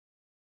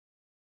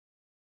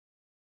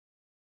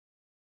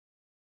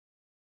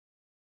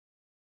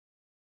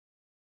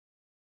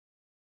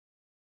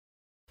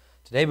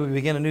Today we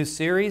begin a new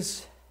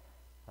series.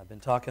 I've been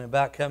talking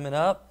about coming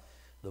up,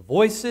 the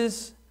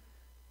voices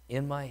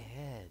in my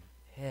head.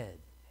 We're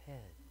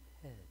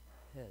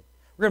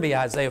going to be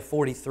Isaiah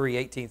 43,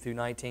 18 through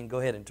 19. Go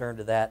ahead and turn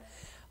to that.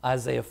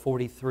 Isaiah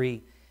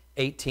 43,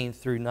 18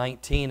 through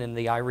 19. And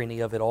the irony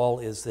of it all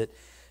is that,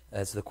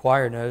 as the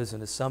choir knows,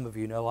 and as some of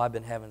you know, I've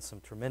been having some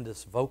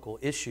tremendous vocal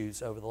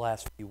issues over the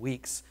last few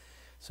weeks.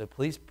 So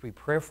please be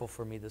prayerful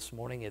for me this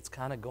morning. It's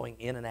kind of going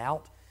in and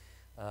out.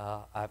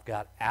 I've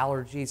got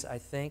allergies, I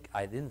think.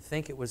 I didn't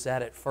think it was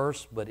that at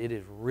first, but it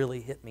has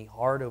really hit me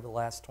hard over the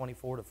last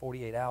 24 to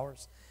 48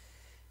 hours.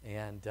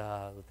 And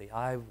with the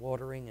eye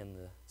watering and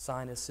the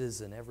sinuses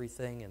and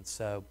everything. And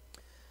so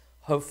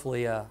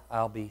hopefully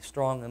I'll be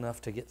strong enough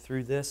to get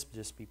through this.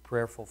 Just be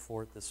prayerful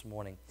for it this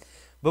morning.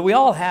 But we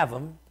all have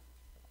them.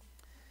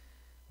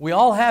 We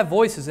all have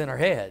voices in our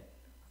head.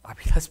 I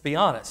mean, let's be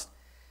honest.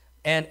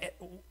 And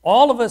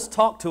all of us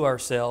talk to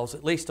ourselves,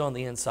 at least on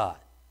the inside.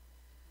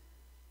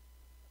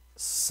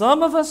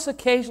 Some of us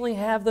occasionally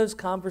have those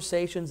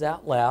conversations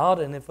out loud,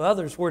 and if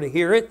others were to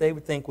hear it, they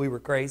would think we were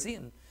crazy,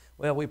 and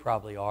well, we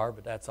probably are,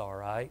 but that's all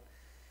right.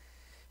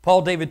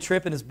 Paul David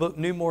Tripp, in his book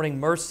New Morning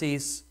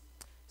Mercies,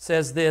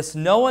 says this: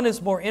 no one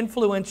is more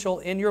influential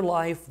in your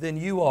life than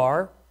you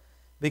are,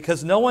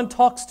 because no one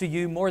talks to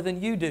you more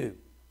than you do.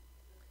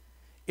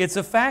 It's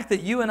a fact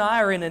that you and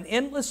I are in an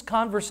endless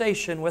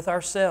conversation with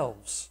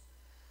ourselves.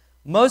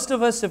 Most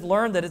of us have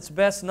learned that it's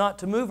best not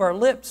to move our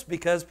lips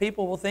because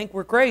people will think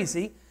we're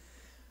crazy,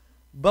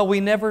 but we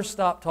never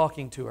stop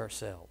talking to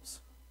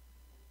ourselves.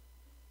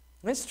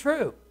 It's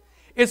true.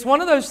 It's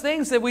one of those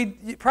things that we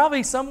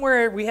probably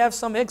somewhere we have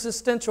some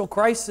existential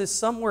crisis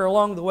somewhere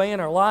along the way in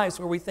our lives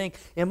where we think,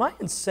 am I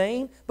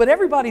insane? But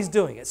everybody's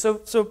doing it.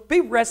 So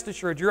be rest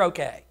assured you're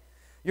okay.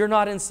 You're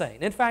not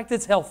insane. In fact,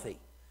 it's healthy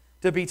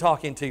to be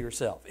talking to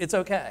yourself. It's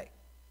okay.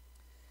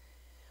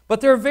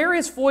 But there are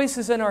various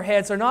voices in our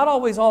heads. They're not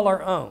always all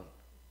our own.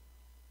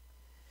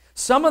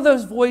 Some of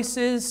those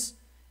voices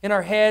in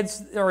our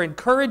heads are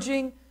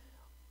encouraging,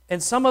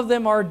 and some of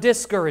them are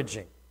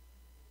discouraging.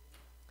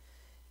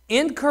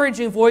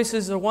 Encouraging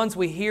voices are ones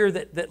we hear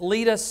that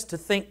lead us to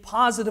think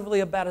positively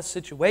about a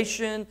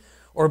situation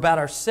or about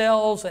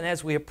ourselves, and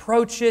as we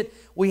approach it,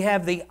 we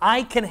have the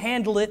I can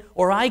handle it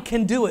or I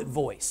can do it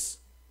voice.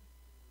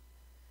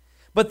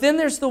 But then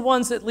there's the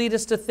ones that lead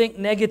us to think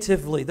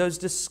negatively, those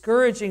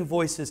discouraging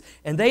voices,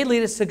 and they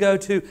lead us to go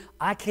to,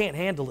 I can't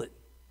handle it.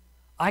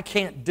 I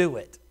can't do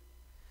it.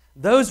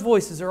 Those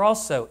voices are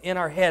also in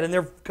our head, and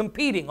they're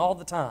competing all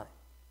the time.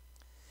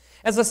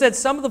 As I said,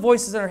 some of the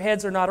voices in our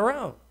heads are not our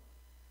own.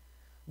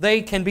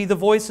 They can be the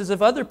voices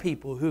of other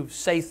people who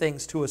say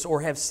things to us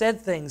or have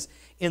said things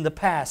in the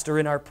past or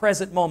in our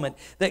present moment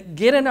that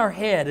get in our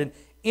head and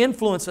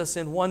influence us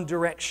in one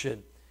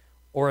direction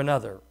or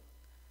another.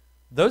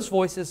 Those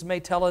voices may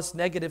tell us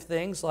negative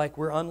things like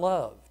we're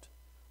unloved,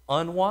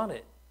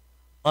 unwanted,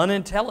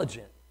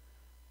 unintelligent,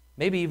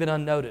 maybe even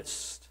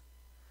unnoticed.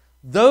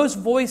 Those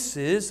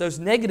voices, those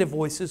negative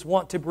voices,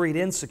 want to breed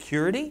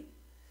insecurity,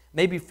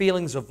 maybe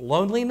feelings of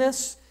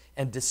loneliness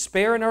and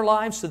despair in our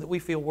lives so that we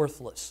feel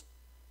worthless.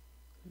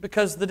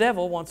 Because the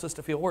devil wants us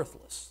to feel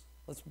worthless.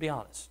 Let's be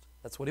honest.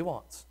 That's what he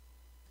wants.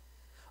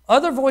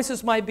 Other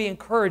voices might be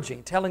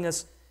encouraging, telling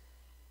us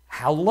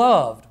how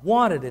loved,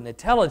 wanted, and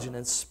intelligent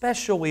and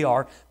special we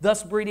are,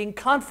 thus breeding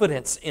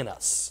confidence in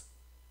us.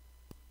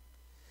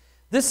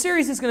 This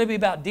series is going to be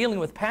about dealing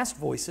with past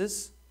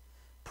voices,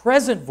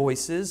 present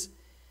voices,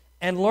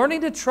 and learning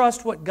to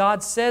trust what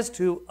God says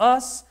to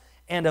us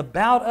and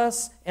about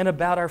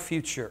our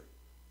future.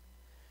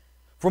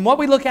 From what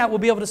we look at, we'll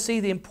be able to see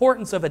the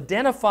importance of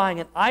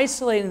identifying and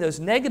isolating those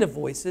negative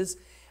voices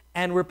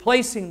and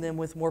replacing them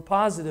with more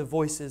positive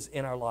voices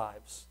in our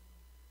lives.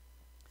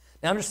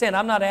 Now understand,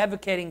 I'm not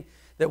advocating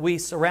that we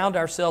surround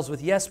ourselves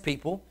with yes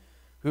people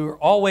who are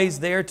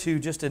always there to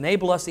just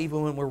enable us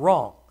even when we're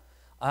wrong.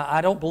 I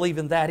don't believe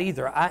in that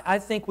either. I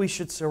think we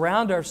should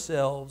surround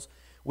ourselves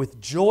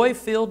with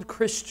joy-filled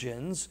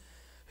Christians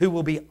who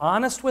will be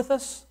honest with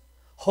us,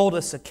 hold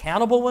us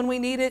accountable when we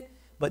need it,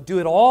 but do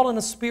it all in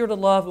a spirit of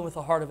love and with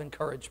a heart of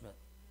encouragement.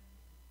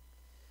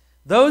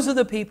 Those are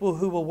the people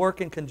who will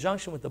work in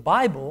conjunction with the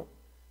Bible,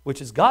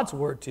 which is God's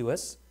Word to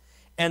us,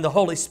 and the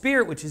Holy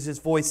Spirit, which is His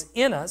voice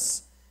in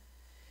us,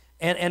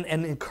 and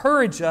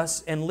encourage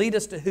us and lead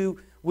us to who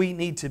we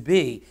need to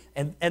be.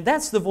 And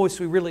that's the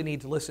voice we really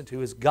need to listen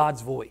to, is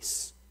God's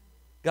voice.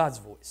 God's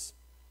voice.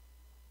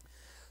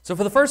 So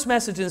for the first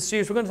message in the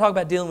series, we're going to talk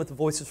about dealing with the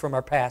voices from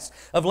our past.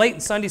 Of late in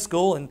Sunday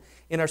school and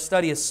in our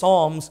study of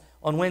Psalms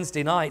on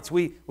Wednesday nights,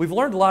 we've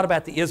learned a lot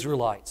about the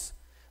Israelites,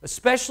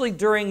 especially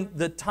during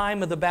the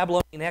time of the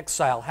Babylonian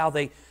exile, how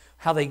they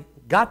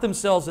got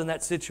themselves in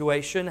that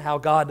situation, how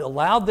God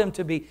allowed them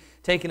to be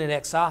taken in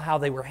exile, how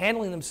they were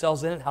handling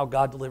themselves in it, how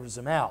God delivers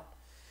them out.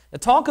 Now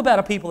talk about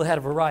a people that had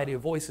a variety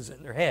of voices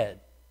in their head.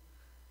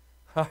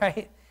 All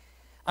right?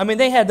 I mean,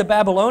 they had the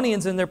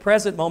Babylonians in their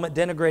present moment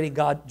denigrating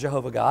God,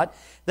 Jehovah God.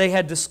 They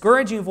had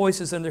discouraging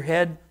voices in their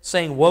head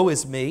saying, woe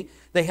is me.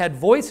 They had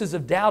voices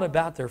of doubt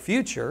about their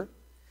future.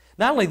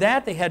 Not only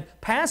that, they had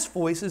past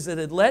voices that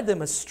had led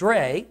them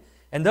astray,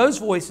 and those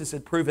voices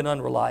had proven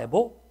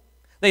unreliable.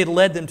 They had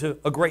led them to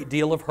a great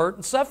deal of hurt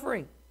and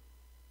suffering.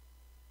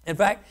 In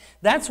fact,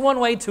 that's one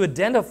way to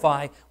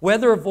identify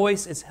whether a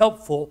voice is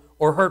helpful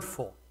or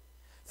hurtful,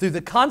 through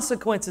the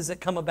consequences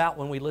that come about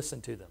when we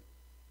listen to them.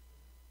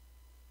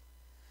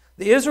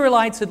 The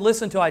Israelites had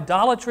listened to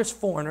idolatrous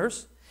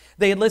foreigners.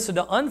 They had listened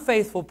to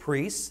unfaithful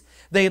priests.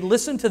 They had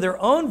listened to their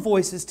own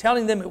voices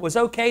telling them it was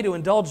okay to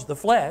indulge the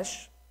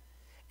flesh.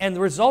 And the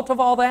result of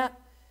all that?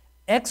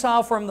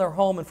 Exile from their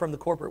home and from the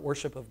corporate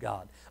worship of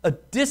God. A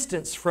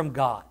distance from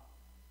God.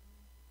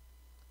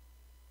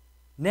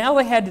 Now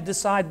they had to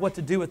decide what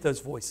to do with those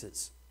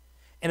voices.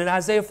 And in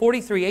Isaiah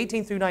 43,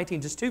 18 through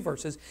 19, just 2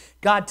 verses,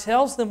 God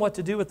tells them what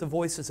to do with the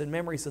voices and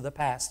memories of the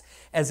past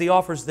as He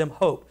offers them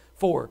hope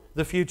for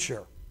the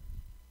future.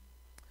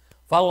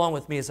 Follow along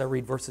with me as I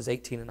read verses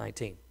 18 and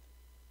 19.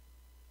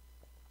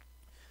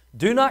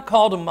 Do not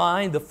call to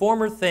mind the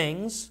former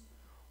things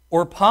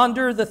or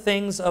ponder the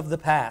things of the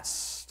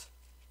past.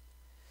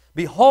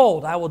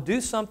 Behold, I will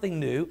do something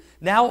new.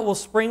 Now it will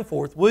spring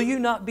forth. Will you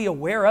not be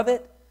aware of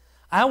it?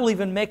 I will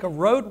even make a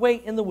roadway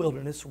in the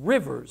wilderness,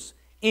 rivers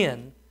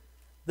in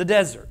the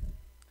desert.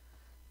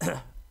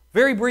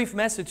 Very brief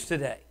message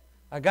today.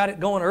 I got it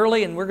going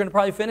early, and we're going to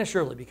probably finish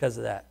early because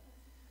of that.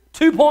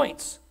 2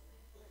 points.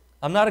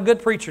 I'm not a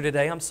good preacher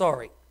today. I'm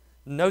sorry.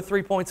 No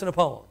 3 points in a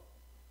poem.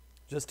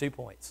 Just 2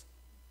 points.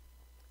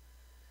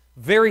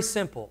 Very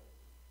simple.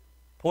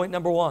 Point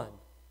number 1.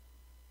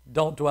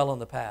 Don't dwell on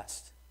the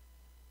past.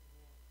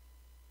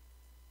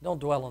 Don't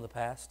dwell on the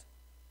past.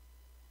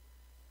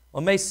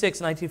 On May 6,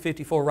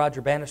 1954,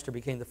 Roger Bannister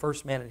became the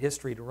first man in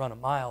history to run a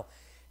mile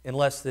in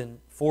less than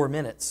 4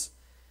 minutes.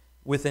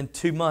 Within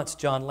 2 months,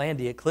 John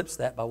Landy eclipsed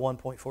that by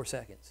 1.4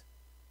 seconds.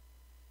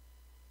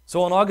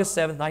 So on August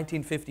 7,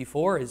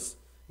 1954, as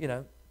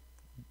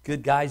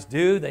good guys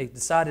do, they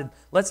decided,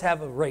 let's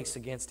have a race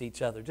against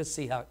each other, just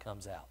see how it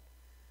comes out.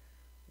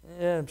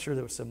 I'm sure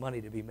there was some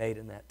money to be made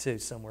in that too,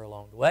 somewhere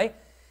along the way.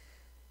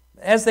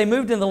 As they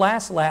moved in the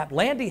last lap,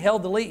 Landy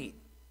held the lead,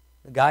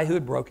 the guy who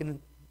had broken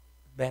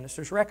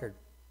Bannister's record.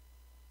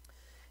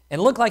 And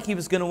it looked like he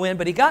was going to win,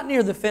 but he got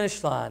near the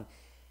finish line,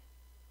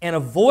 and a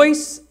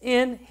voice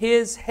in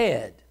his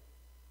head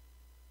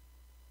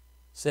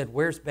said,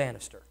 "Where's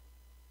Bannister?"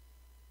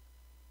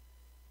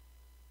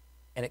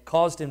 And it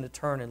caused him to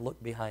turn and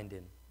look behind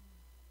him.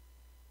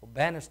 Well,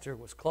 Bannister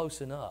was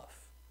close enough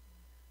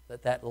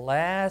that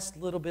last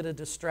little bit of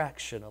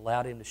distraction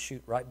allowed him to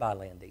shoot right by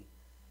Landy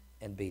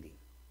and beat him.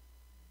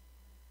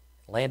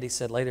 Landy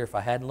said later, if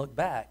I hadn't looked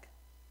back,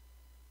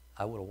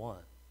 I would have won.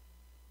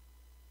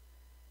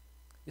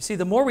 You see,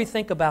 the more we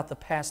think about the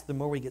past, the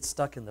more we get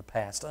stuck in the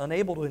past,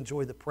 unable to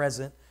enjoy the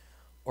present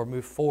or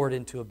move forward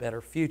into a better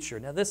future.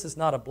 Now, this is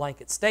not a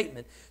blanket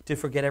statement to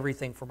forget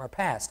everything from our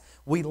past.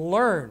 We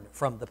learn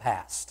from the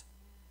past.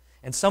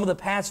 And some of the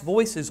past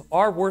voices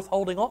are worth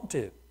holding on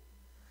to.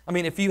 I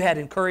mean, if you had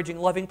encouraging,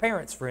 loving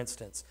parents, for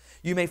instance,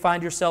 you may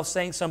find yourself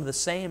saying some of the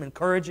same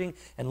encouraging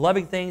and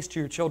loving things to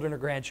your children or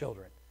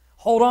grandchildren.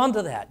 Hold on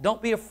to that.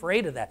 Don't be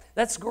afraid of that.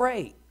 That's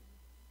great.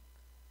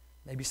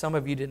 Maybe some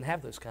of you didn't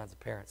have those kinds of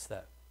parents,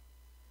 though.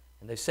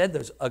 And they said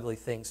those ugly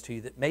things to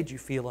you that made you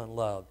feel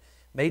unloved,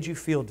 made you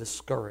feel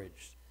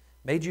discouraged,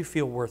 made you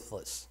feel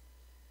worthless.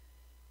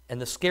 And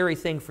the scary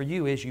thing for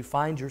you is you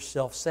find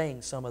yourself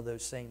saying some of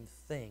those same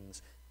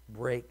things.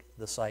 Break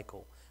the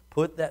cycle.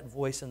 Put that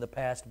voice in the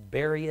past,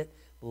 bury it,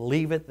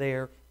 leave it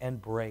there,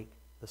 and break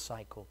the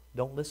cycle.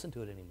 Don't listen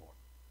to it anymore.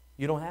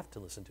 You don't have to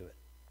listen to it.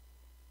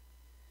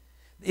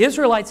 The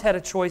Israelites had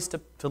a choice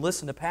to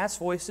listen to past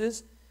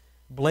voices,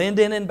 blend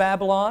in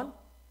Babylon.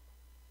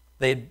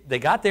 They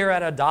got there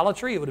at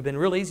idolatry. It would have been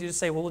real easy to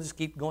say, well, we'll just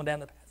keep going down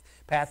the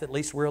path. At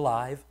least we're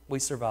alive. We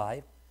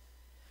survive.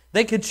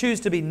 They could choose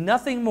to be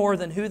nothing more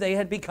than who they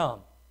had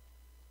become.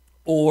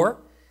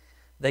 Or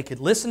they could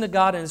listen to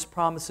God and His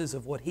promises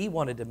of what He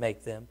wanted to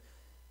make them,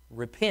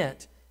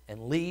 repent,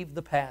 and leave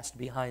the past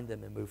behind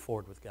them and move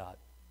forward with God.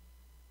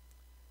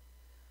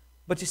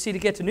 But you see, to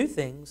get to new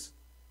things,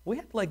 we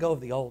have to let go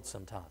of the old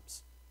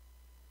sometimes.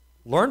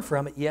 Learn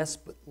from it, yes,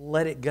 but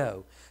let it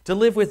go. To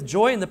live with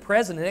joy in the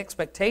present and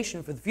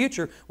expectation for the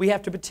future, we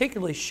have to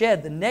particularly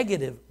shed the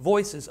negative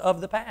voices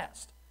of the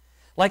past.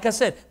 Like I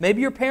said,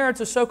 maybe your parents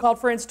or so-called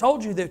friends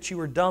told you that you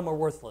were dumb or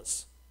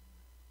worthless.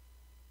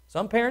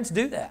 Some parents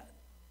do that.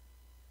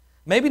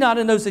 Maybe not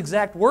in those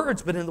exact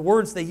words, but in the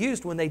words they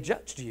used when they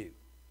judged you.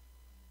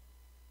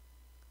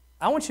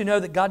 I want you to know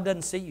that God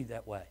doesn't see you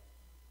that way.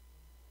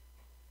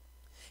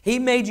 He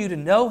made you to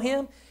know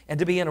Him and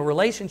to be in a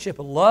relationship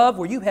of love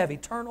where you have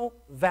eternal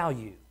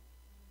value.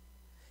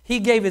 He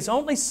gave His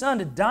only Son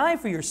to die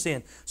for your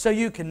sin so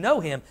you can know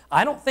Him.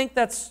 I don't think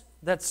that's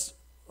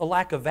a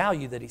lack of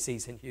value that He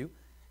sees in you.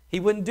 He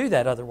wouldn't do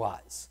that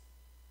otherwise.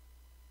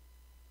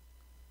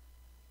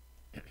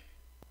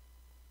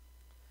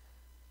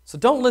 So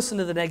don't listen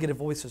to the negative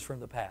voices from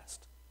the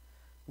past.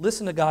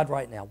 Listen to God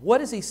right now. What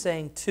is He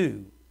saying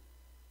to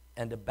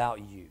and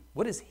about you?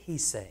 What is He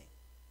saying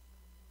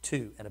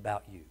to and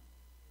about you?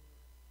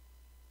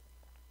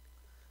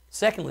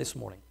 Secondly, this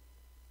morning,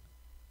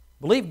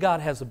 believe God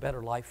has a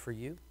better life for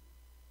you.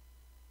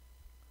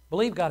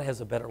 Believe God has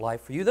a better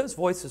life for you. Those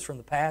voices from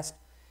the past,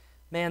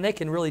 man, they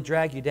can really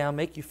drag you down,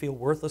 make you feel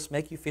worthless,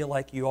 make you feel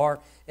like you are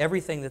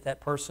everything that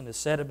that person has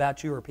said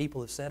about you or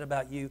people have said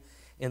about you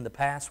in the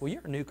past. Well,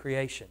 you're a new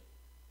creation.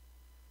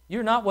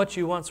 You're not what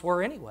you once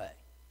were anyway.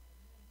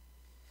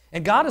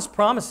 And God has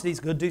promised that He's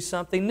going to do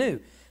something new.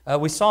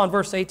 We saw in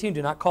verse 18,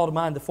 do not call to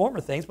mind the former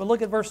things, but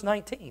look at verse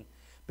 19.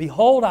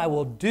 Behold, I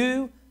will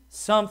do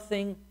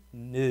something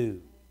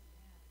new.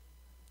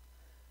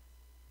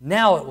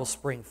 Now it will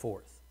spring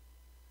forth.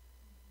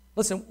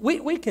 Listen,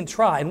 we can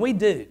try, and we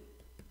do.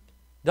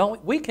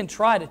 Don't we? We can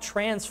try to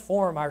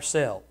transform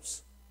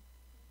ourselves.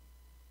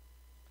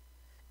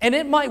 And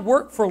it might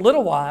work for a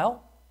little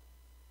while.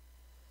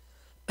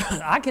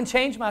 I can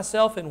change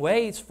myself in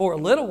ways for a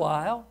little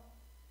while,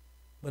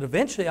 but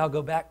eventually I'll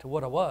go back to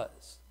what I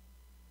was.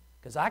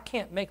 Because I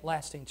can't make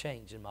lasting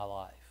change in my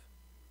life.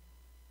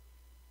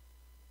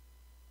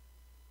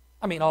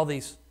 I mean, all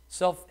these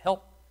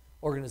self-help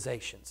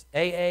organizations,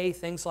 AA,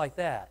 things like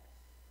that.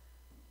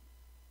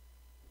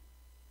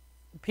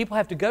 People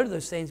have to go to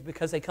those things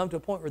because they come to a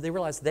point where they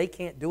realize they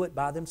can't do it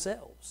by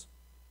themselves.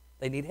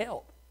 They need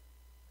help.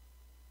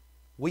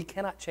 We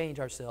cannot change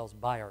ourselves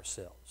by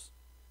ourselves.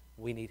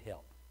 We need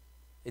help.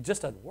 It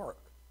just doesn't work.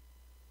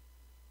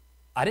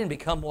 I didn't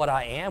become what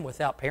I am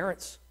without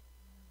parents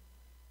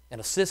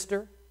and a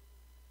sister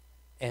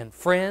and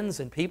friends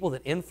and people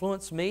that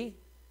influence me.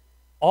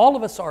 All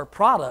of us are a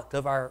product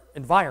of our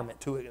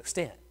environment to an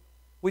extent.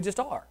 We just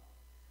are.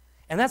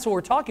 And that's what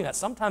we're talking about.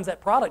 Sometimes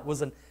that product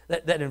was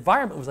that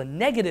environment was a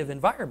negative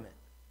environment.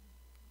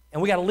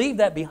 And we got to leave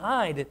that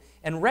behind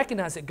and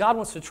recognize that God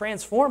wants to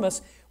transform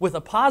us with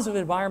a positive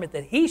environment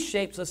that He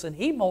shapes us and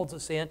He molds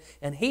us in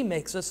and He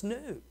makes us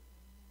new.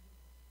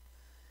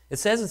 It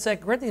says in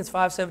 2 Corinthians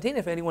 5:17,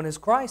 if anyone is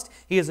Christ,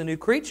 he is a new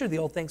creature. The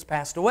old things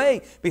passed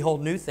away.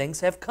 Behold, new things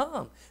have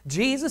come.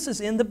 Jesus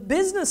is in the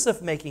business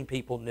of making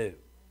people new.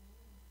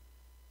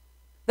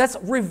 That's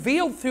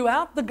revealed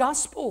throughout the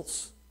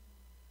Gospels.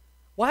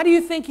 Why do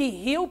you think He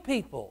healed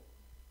people?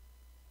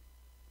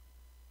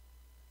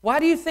 Why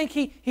do you think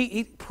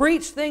he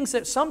preached things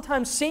that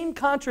sometimes seem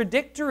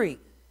contradictory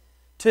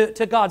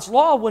to God's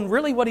law when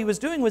really what He was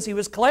doing was He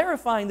was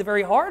clarifying the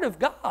very heart of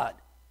God?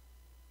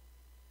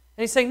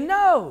 And He's saying,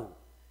 no,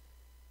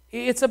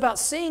 it's about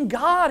seeing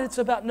God, it's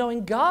about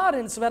knowing God,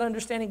 and it's about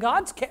understanding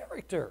God's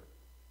character.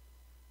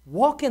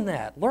 Walk in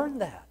that, learn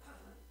that.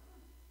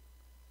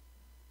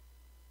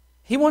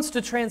 He wants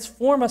to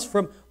transform us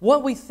from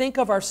what we think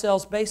of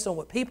ourselves based on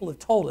what people have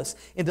told us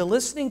into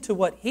listening to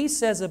what He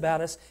says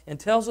about us and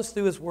tells us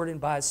through His Word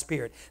and by His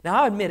Spirit.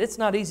 Now, I admit, it's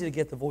not easy to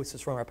get the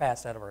voices from our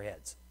past out of our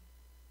heads.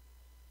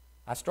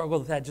 I struggle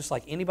with that just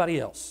like anybody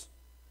else.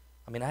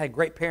 I mean, I had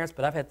great parents,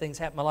 but I've had things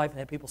happen in my life and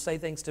had people say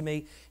things to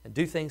me and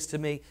do things to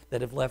me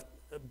that have left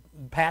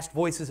past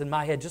voices in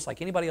my head just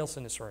like anybody else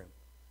in this room.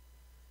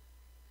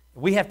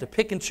 We have to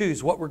pick and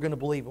choose what we're going to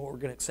believe and what we're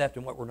going to accept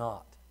and what we're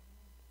not.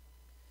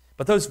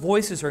 But those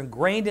voices are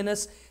ingrained in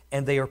us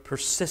and they are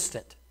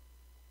persistent.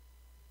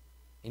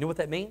 You know what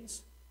that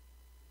means?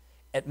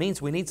 It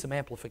means we need some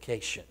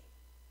amplification.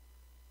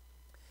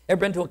 Ever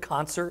been to a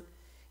concert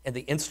and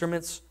the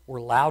instruments were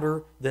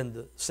louder than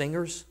the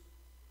singers?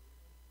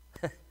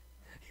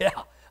 Yeah,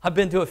 I've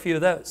been to a few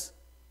of those.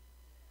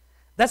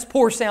 That's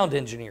poor sound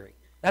engineering.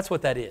 That's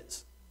what that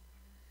is.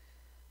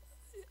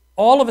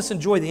 All of us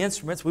enjoy the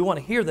instruments. We want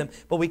to hear them,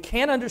 but we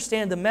can't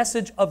understand the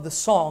message of the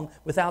song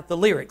without the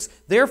lyrics.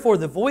 Therefore,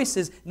 the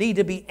voices need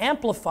to be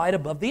amplified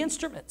above the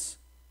instruments.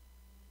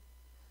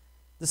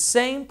 The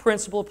same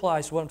principle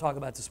applies to what I'm talking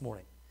about this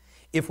morning.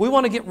 If we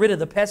want to get rid of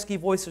the pesky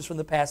voices from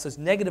the past, those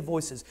negative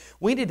voices,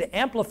 we need to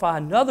amplify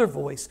another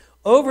voice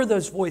over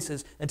those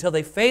voices until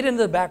they fade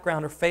into the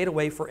background or fade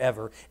away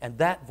forever, and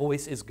that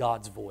voice is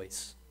God's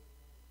voice.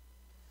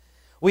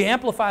 We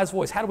amplify His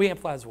voice. How do we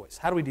amplify His voice?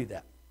 How do we do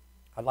that?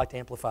 I'd like to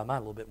amplify mine a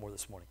little bit more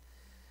this morning.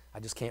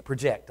 I just can't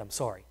project. I'm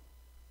sorry.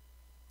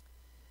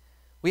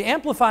 We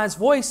amplify His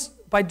voice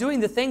by doing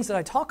the things that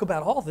I talk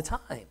about all the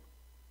time.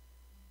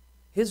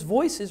 His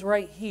voice is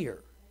right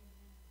here.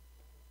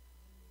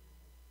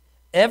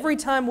 Every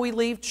time we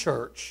leave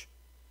church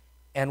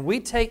and we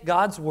take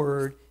God's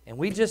Word and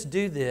we just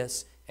do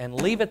this and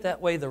leave it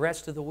that way the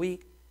rest of the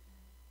week,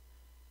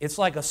 it's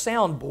like a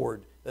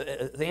soundboard,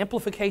 the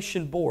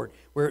amplification board,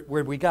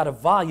 where we got a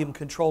volume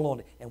control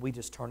on it and we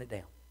just turn it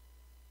down.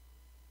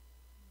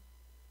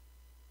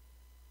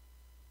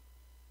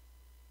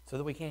 So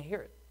that we can't hear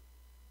it.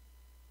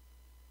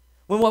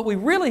 When what we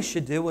really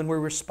should do when we're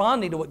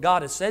responding to what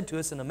God has said to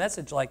us in a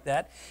message like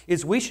that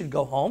is we should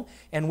go home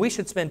and we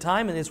should spend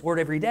time in His Word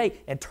every day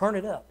and turn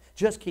it up.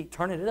 Just keep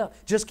turning it up.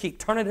 Just keep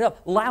turning it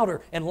up.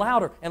 Louder and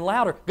louder and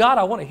louder. God,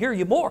 I want to hear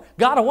You more.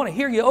 God, I want to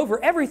hear You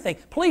over everything.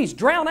 Please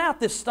drown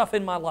out this stuff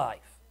in my life.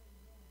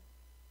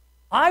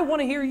 I want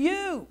to hear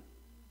You.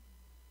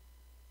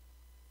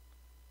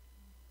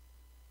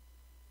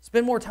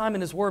 Spend more time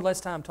in His Word, less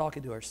time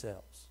talking to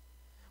ourselves.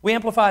 We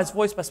amplify His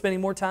voice by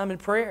spending more time in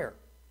prayer.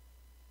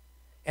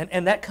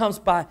 And that comes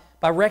by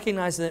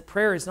recognizing that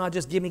prayer is not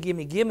just gimme,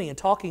 gimme, gimme and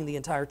talking the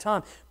entire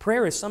time.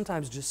 Prayer is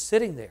sometimes just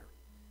sitting there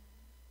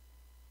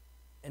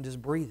and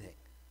just breathing.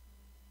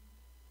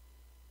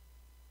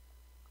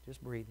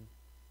 Just breathing.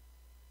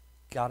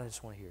 God, I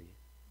just want to hear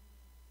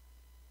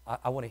you.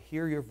 I want to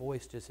hear your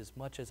voice just as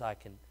much as I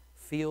can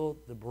feel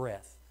the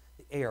breath,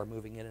 the air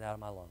moving in and out of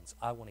my lungs.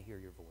 I want to hear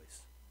your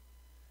voice.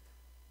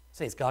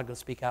 Say, is God going to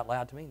speak out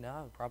loud to me?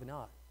 No, probably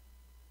not.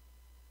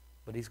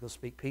 But He's going to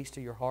speak peace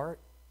to your heart.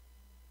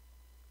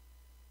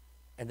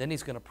 And then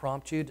He's going to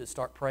prompt you to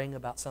start praying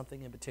about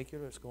something in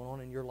particular that's going on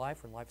in your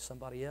life or in the life of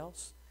somebody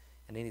else.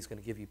 And then He's going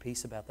to give you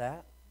peace about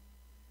that.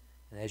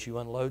 And as you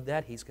unload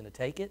that, He's going to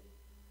take it.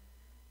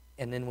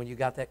 And then when you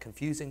got that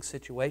confusing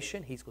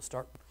situation, He's going to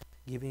start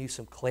giving you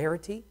some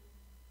clarity.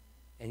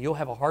 And you'll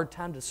have a hard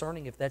time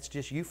discerning if that's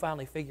just you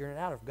finally figuring it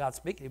out or if God's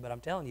speaking to you. But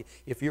I'm telling you,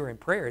 if you're in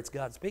prayer, it's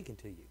God speaking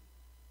to you.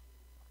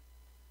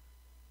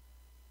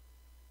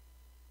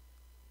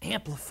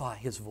 Amplify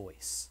His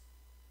voice.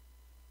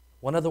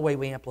 One other way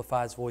we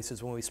amplify His voice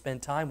is when we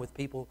spend time with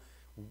people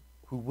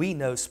who we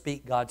know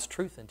speak God's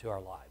truth into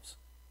our lives.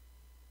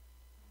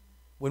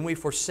 When we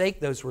forsake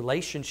those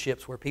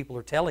relationships where people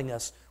are telling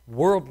us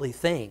worldly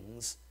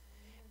things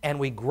and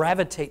we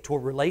gravitate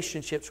toward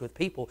relationships with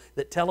people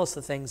that tell us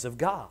the things of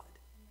God.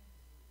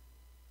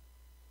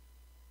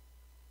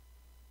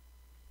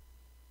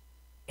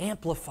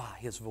 Amplify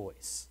His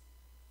voice.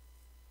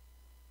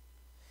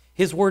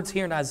 His words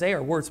here in Isaiah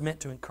are words meant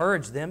to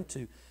encourage them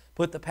to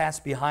put the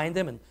past behind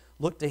them and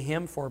look to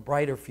Him for a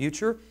brighter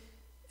future.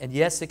 And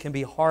yes, it can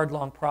be a hard,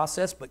 long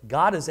process, but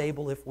God is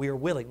able if we are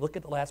willing. Look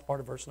at the last part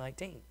of verse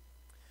 19.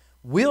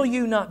 Will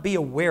you not be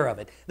aware of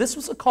it? This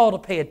was a call to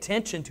pay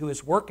attention to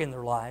His work in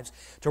their lives,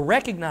 to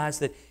recognize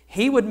that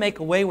He would make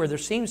a way where there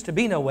seems to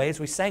be no way. As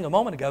we sang a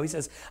moment ago, He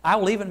says, I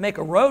will even make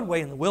a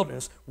roadway in the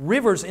wilderness,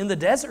 rivers in the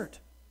desert.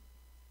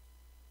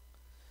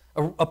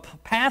 A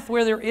path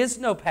where there is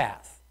no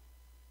path.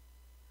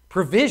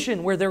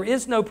 Provision where there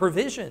is no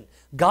provision.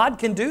 God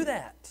can do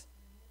that.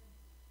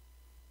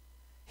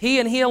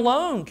 He and He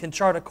alone can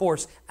chart a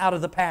course out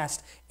of the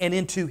past and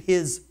into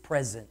His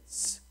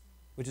presence,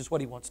 which is what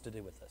He wants to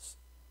do with us.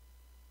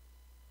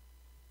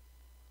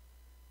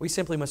 We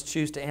simply must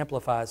choose to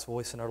amplify His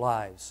voice in our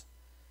lives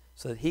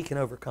so that He can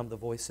overcome the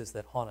voices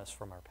that haunt us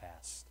from our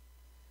past.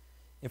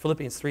 In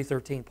Philippians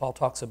 3:13, Paul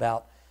talks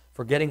about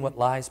forgetting what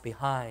lies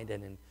behind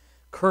and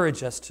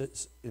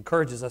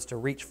encourages us to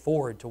reach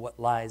forward to what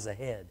lies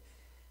ahead.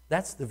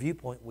 That's the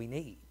viewpoint we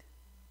need.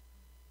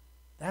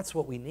 That's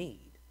what we need.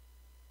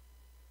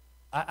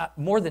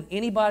 More than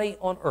anybody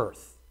on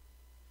earth,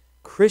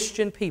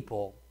 Christian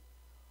people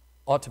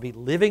ought to be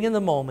living in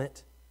the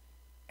moment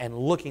and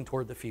looking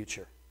toward the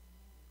future.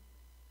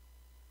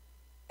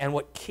 And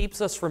what keeps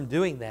us from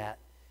doing that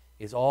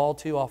is all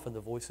too often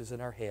the voices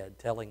in our head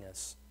telling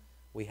us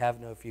we have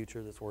no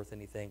future that's worth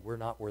anything. We're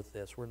not worth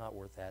this. We're not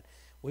worth that.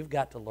 We've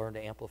got to learn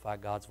to amplify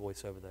God's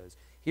voice over those.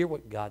 Hear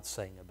what God's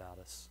saying about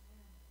us.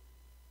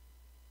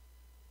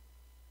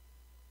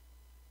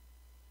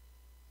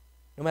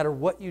 No matter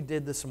what you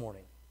did this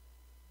morning,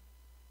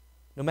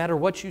 no matter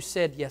what you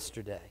said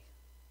yesterday,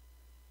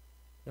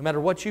 no matter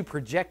what you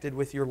projected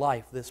with your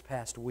life this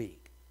past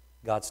week,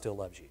 God still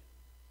loves you.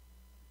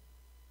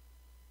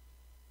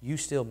 You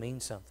still mean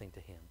something to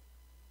Him.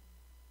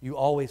 You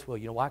always will.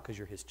 You know why? Because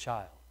you're His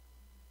child.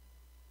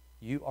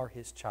 You are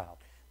His child.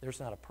 There's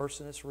not a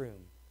person in this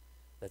room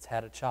that's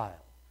had a child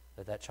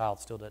that child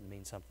still doesn't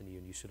mean something to you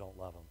and you still don't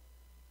love them.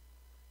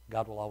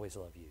 God will always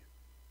love you.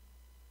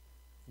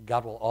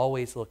 God will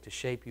always look to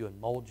shape you and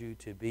mold you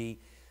to be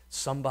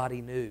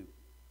somebody new.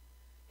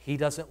 He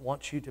doesn't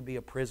want you to be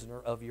a prisoner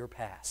of your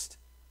past.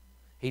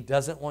 He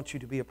doesn't want you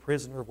to be a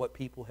prisoner of what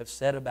people have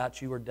said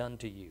about you or done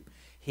to you.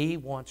 He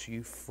wants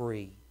you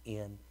free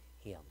in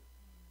Him.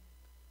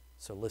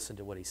 So listen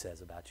to what He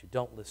says about you.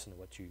 Don't listen to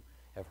what you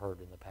have heard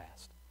in the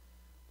past.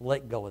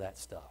 Let go of that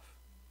stuff.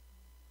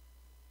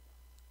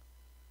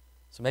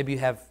 So maybe you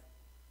have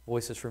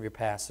voices from your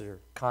past that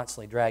are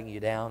constantly dragging you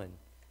down and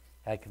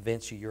had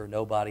convinced you you're a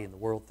nobody and the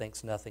world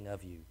thinks nothing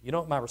of you. You know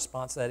what my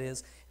response to that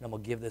is? And I'm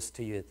going to give this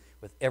to you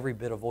with every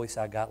bit of voice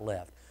I got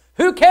left.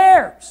 Who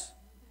cares?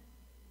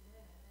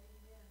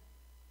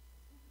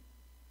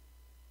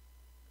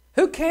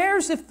 Who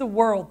cares if the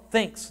world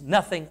thinks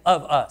nothing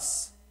of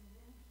us?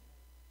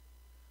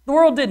 The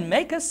world didn't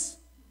make us.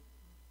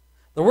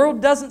 The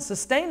world doesn't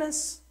sustain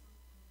us.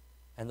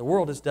 And the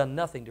world has done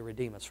nothing to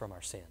redeem us from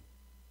our sin.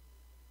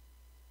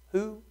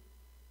 Who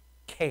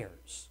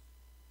cares?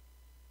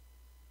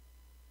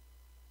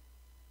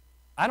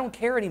 I don't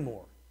care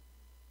anymore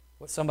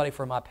what somebody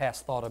from my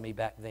past thought of me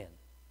back then.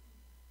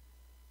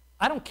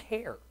 I don't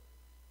care.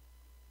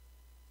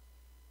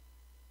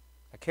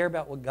 I care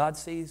about what God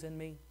sees in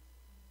me,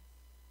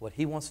 what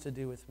He wants to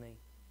do with me,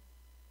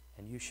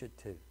 and you should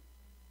too.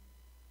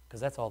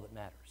 Because that's all that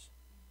matters.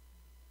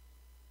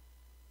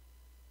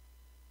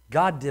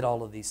 God did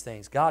all of these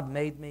things. God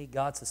made me,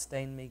 God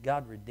sustained me,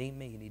 God redeemed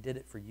me, and He did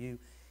it for you.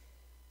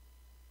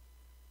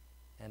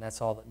 And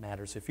that's all that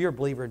matters. If you're a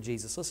believer in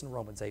Jesus, listen to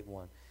Romans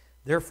 8:1.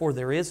 Therefore,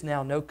 there is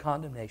now no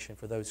condemnation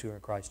for those who are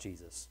in Christ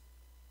Jesus.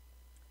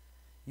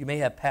 You may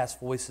have past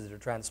voices that are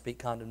trying to speak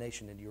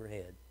condemnation into your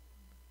head,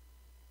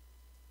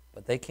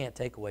 but they can't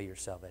take away your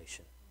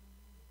salvation.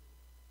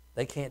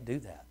 They can't do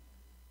that.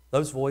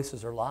 Those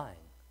voices are lying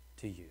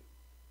to you.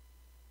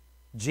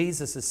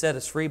 Jesus has set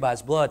us free by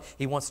His blood.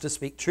 He wants to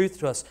speak truth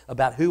to us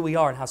about who we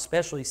are and how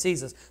special He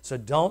sees us. So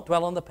don't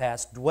dwell on the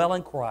past. Dwell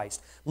in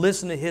Christ.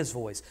 Listen to His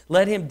voice.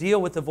 Let Him deal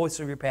with the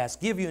voice of your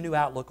past. Give you a new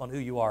outlook on who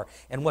you are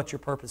and what your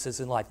purpose is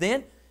in life.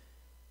 Then,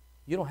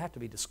 you don't have to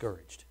be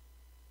discouraged.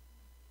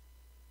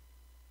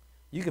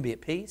 You can be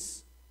at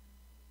peace,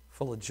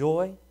 full of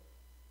joy.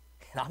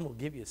 And I'm going to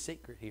give you a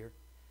secret here.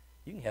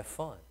 You can have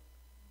fun.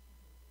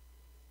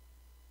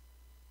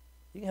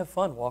 You can have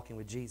fun walking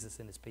with Jesus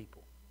and His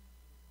people.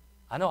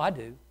 I know I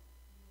do. You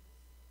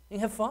can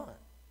have fun.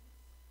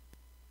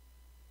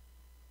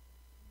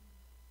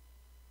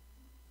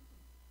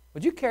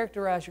 Would you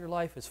characterize your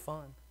life as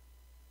fun?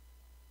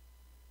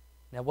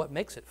 Now, what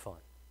makes it fun?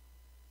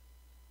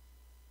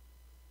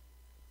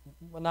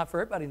 Well, not for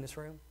everybody in this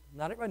room.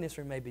 Not everybody in this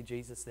room may be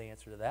Jesus the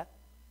answer to that.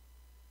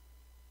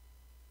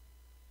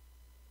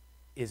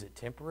 Is it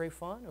temporary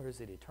fun or is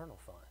it eternal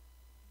fun?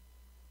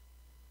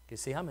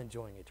 Because, see, I'm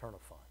enjoying eternal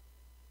fun.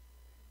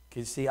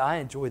 Because, see, I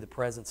enjoy the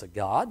presence of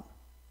God.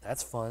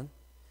 That's fun.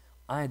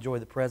 I enjoy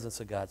the presence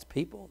of God's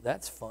people.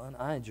 That's fun.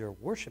 I enjoy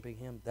worshiping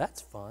Him.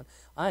 That's fun.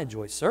 I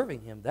enjoy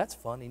serving Him. That's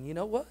fun. And you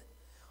know what?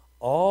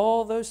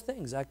 All those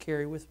things I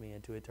carry with me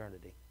into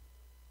eternity.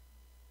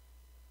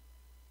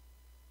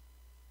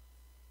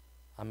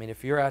 I mean,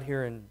 if you're out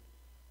here and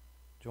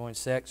enjoying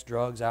sex,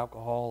 drugs,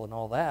 alcohol, and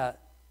all that,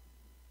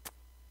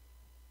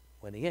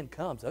 when the end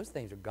comes, those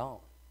things are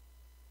gone.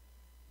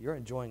 You're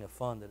enjoying a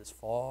fun that is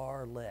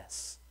far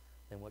less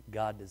than what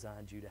God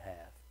designed you to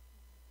have.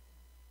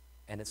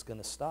 And it's going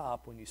to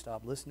stop when you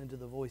stop listening to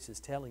the voices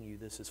telling you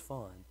this is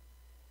fun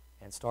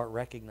and start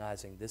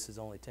recognizing this is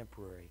only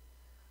temporary.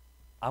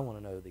 I want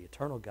to know the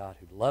eternal God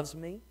who loves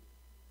me,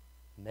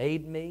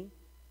 made me,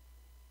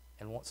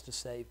 and wants to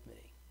save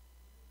me.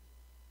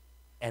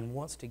 And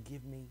wants to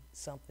give me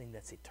something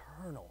that's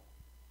eternal.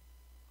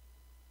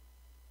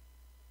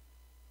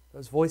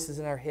 Those voices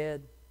in our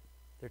head,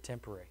 they're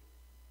temporary.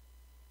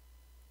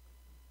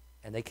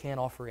 And they can't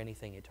offer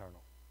anything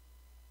eternal.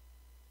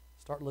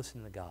 Start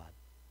listening to God.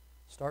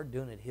 Start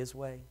doing it His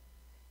way,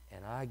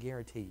 and I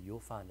guarantee you'll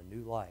find a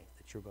new life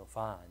that you're going to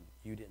find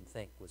you didn't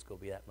think was going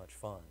to be that much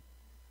fun.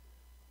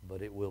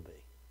 But it will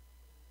be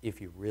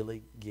if you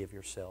really give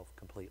yourself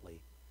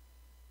completely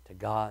to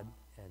God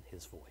and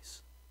His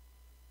voice.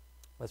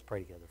 Let's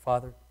pray together.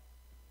 Father,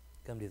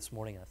 I come to you this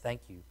morning and I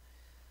thank you.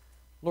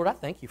 Lord, I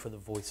thank you for the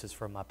voices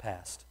from my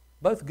past,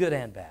 both good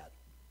and bad.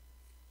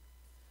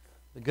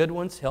 The good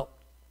ones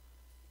helped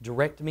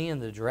direct me in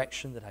the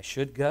direction that I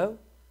should go.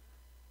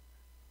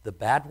 The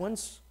bad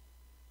ones,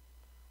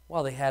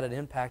 while they had an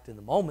impact in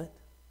the moment,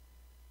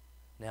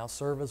 now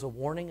serve as a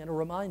warning and a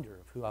reminder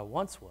of who I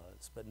once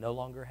was, but no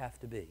longer have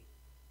to be.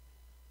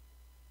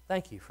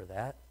 Thank you for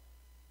that.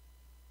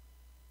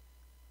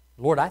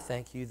 Lord, I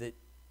thank you that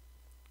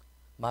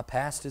my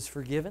past is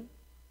forgiven,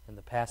 and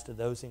the past of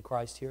those in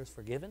Christ here is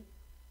forgiven.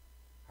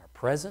 Our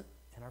present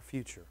and our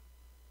future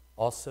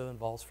also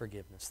involves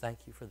forgiveness. Thank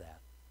you for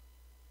that.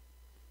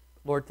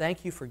 Lord,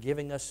 thank you for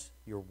giving us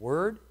your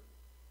word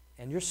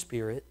and your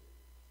Spirit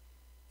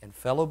and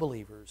fellow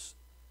believers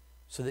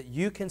so that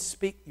you can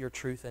speak your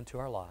truth into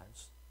our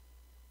lives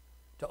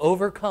to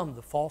overcome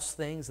the false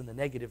things and the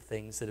negative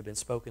things that have been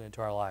spoken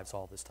into our lives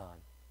all this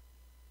time.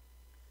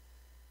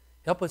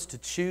 Help us to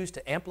choose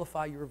to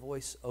amplify your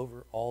voice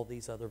over all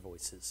these other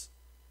voices.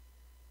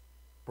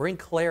 Bring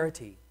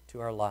clarity to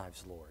our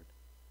lives, Lord,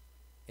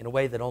 in a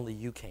way that only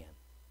you can.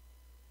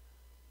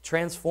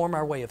 Transform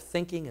our way of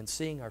thinking and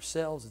seeing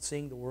ourselves and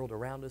seeing the world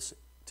around us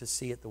to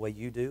see it the way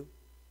you do,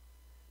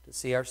 to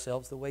see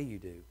ourselves the way you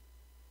do,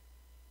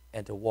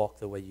 and to walk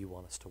the way you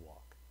want us to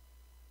walk.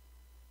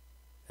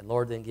 And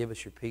Lord, then give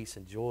us your peace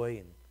and joy,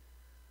 and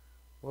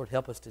Lord,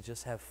 help us to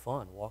just have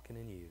fun walking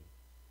in you,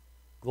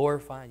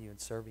 glorifying you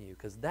and serving you,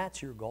 because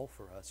that's your goal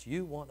for us.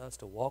 You want us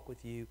to walk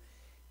with you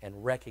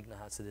and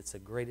recognize that it's the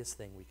greatest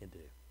thing we can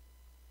do.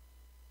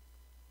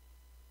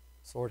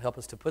 So Lord, help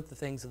us to put the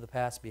things of the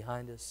past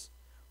behind us,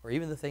 or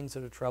even the things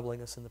that are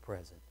troubling us in the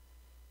present,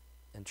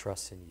 and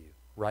trust in you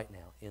right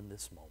now in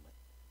this moment.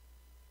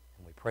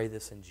 And we pray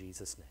this in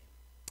Jesus' name.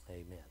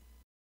 Amen.